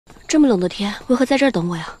这么冷的天，为何在这儿等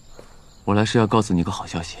我呀？我来是要告诉你个好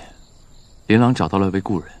消息，琳琅找到了位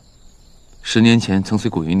故人，10年前曾随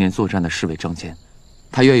古云年作战的侍卫张坚，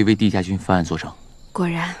他愿意为帝家军翻案作证。果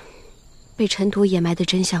然，被尘土掩埋的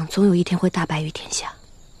真相，总有一天会大白于天下。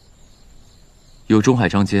有中海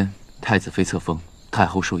张坚、太子妃册封、太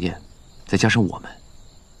后寿宴，再加上我们，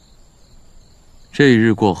这一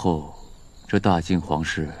日过后，这大晋皇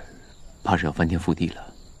室怕是要翻天覆地了。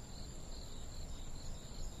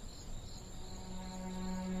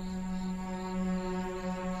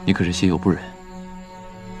 你可是心有不忍。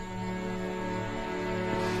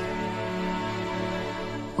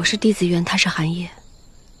我是帝子元，他是韩烨，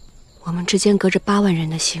我们之间隔着8万人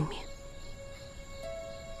的性命，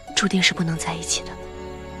注定是不能在一起的。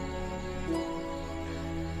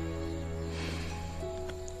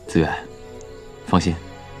子远，放心，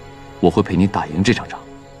我会陪你打赢这场仗。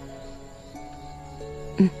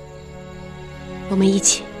嗯，我们一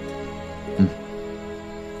起。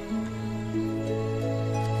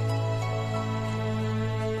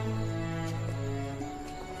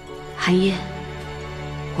 韩烨，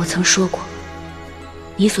我曾说过，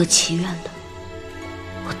你所祈愿的，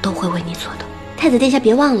我都会为你做的。太子殿下，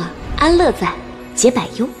别忘了，安乐在，解百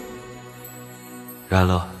忧。然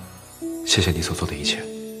乐，谢谢你所做的一切。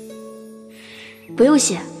不用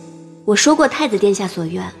谢，我说过太子殿下所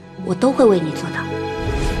愿，我都会为你做到。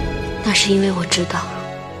那是因为我知道，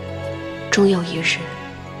终有一日，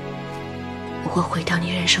我会毁掉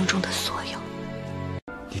你人生中的所有。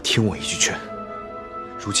你听我一句劝。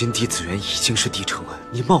 如今嫡子元已经是帝承恩，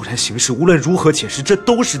你贸然行事，无论如何解释，这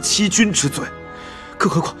都是欺君之罪。更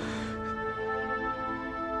何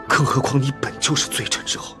况你本就是罪臣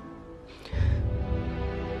之后。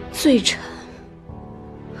罪臣，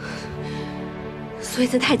所以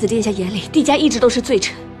在太子殿下眼里，帝家一直都是罪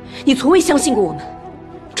臣，你从未相信过我们。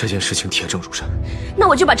这件事情铁证如山，那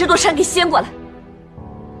我就把这座山给掀过来。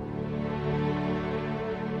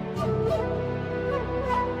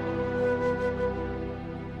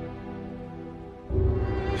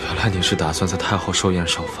 原来你是打算在太后寿宴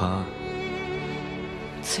上翻案。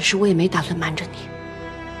此时我也没打算瞒着你。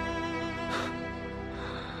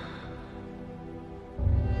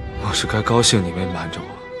我是该高兴你没瞒着我，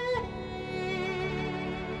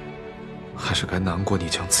还是该难过你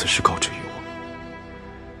将此事告知于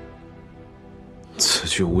我？此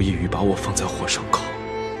举无异于把我放在火上烤。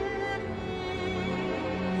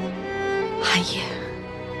韩烨，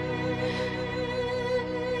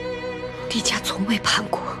帝家从未叛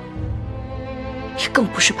国。 也更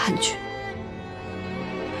不是叛军。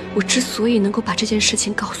我之所以能够把这件事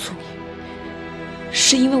情告诉你，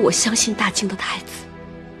是因为我相信大晋的太子。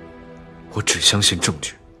我只相信证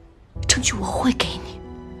据。证据我会给你。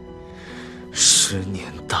10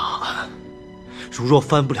年大案，如若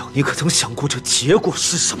翻不了，你可曾想过这结果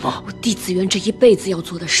是什么？我帝子元这一辈子要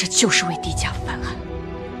做的事，就是为帝家翻案。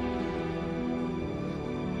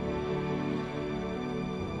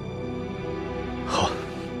好。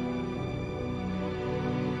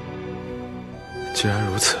 既然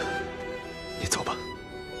如此，你走吧。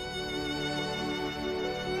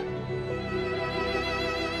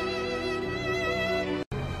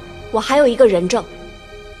我还有一个人证。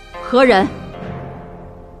何人？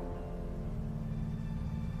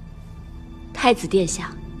太子殿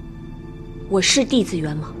下，我是帝子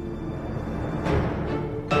元吗？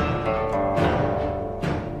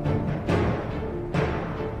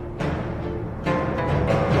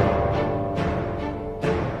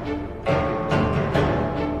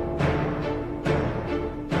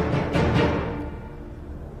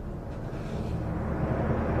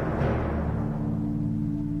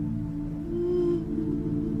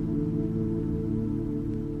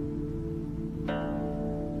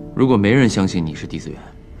 如果没人相信你是嫡子元，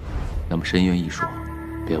那么申冤一说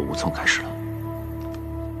便无从开始了。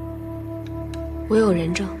我有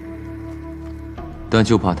人证，但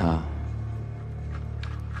就怕他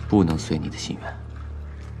不能遂你的心愿。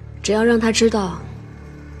只要让他知道，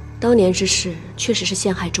当年之事确实是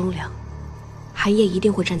陷害忠良，韩烨一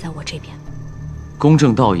定会站在我这边。公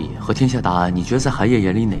正道义和天下大安，你觉得在韩烨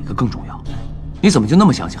眼里哪个更重要？你怎么就那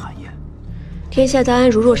么相信韩烨？天下大安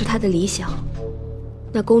如若是他的理想，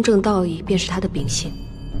那公正道义便是他的秉性。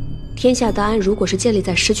天下大安如果是建立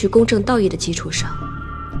在失去公正道义的基础上，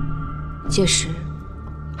届时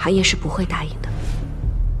韩烨是不会答应的。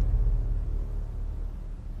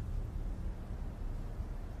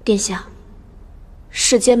殿下，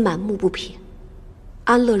世间满目不平，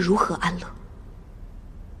安乐如何安乐？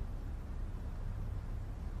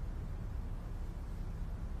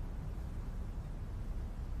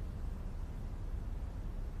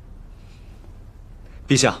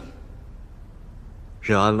陛下，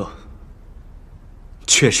任安乐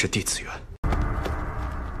确是弟子缘。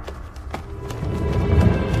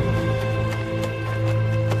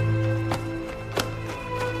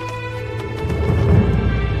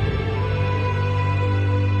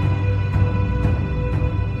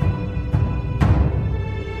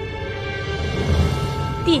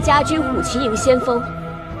帝家军虎旗营先锋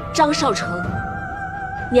张少成，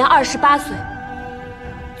年28岁，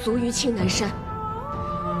卒于青南山。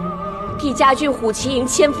帝家军虎旗营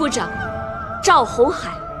千夫长赵红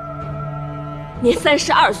海，年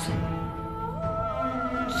32岁，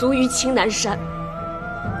卒于青南山。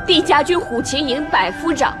帝家军虎旗营百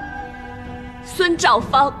夫长孙兆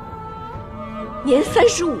芳，年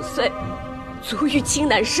35岁，卒于青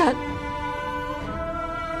南山。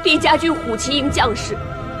帝家军虎旗营将士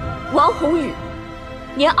王宏宇，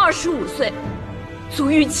年25岁，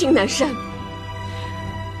卒于青南山。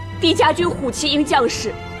帝家军虎旗营将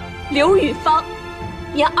士刘宇芳，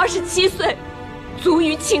年27岁，卒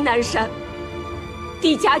于青南山。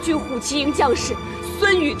帝家军虎旗营将士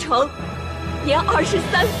孙宇成，年23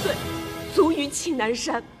岁，卒于青南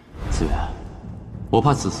山。子源，我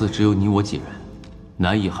怕此次只有你我几人，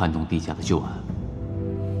难以撼动帝家的旧案。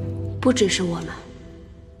不只是我们，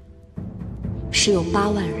是有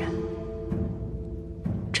8万人。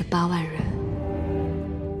这8万人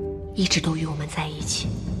一直都与我们在一起。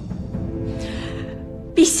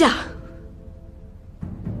陛下，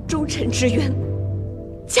忠臣之冤，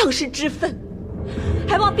将士之愤，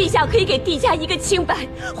还望陛下可以给帝家一个清白，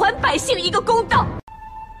还百姓一个公道。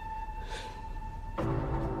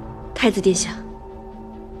太子殿下，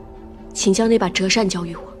请将那把折扇交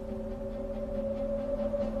予我。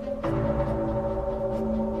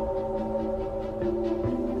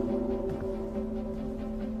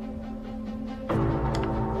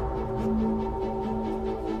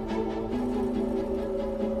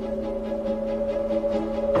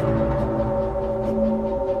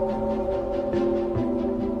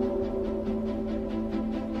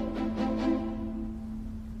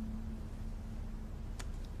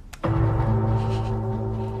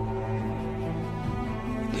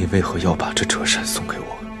你为何要把这折扇送给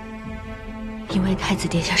我？因为太子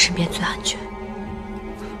殿下身边最安全。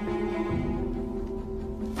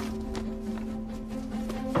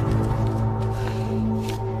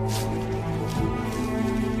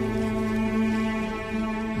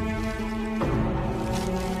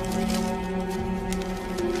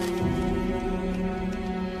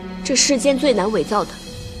这世间最难伪造的，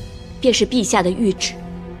便是陛下的谕旨。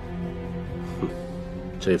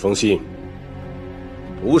这封信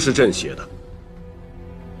不是朕写的。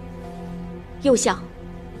右相，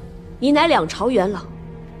您乃两朝元老，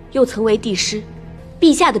又曾为帝师，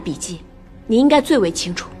陛下的笔迹，您应该最为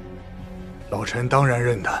清楚。老臣当然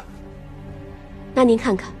认得。那您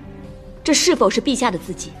看看，这是否是陛下的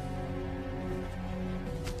字迹？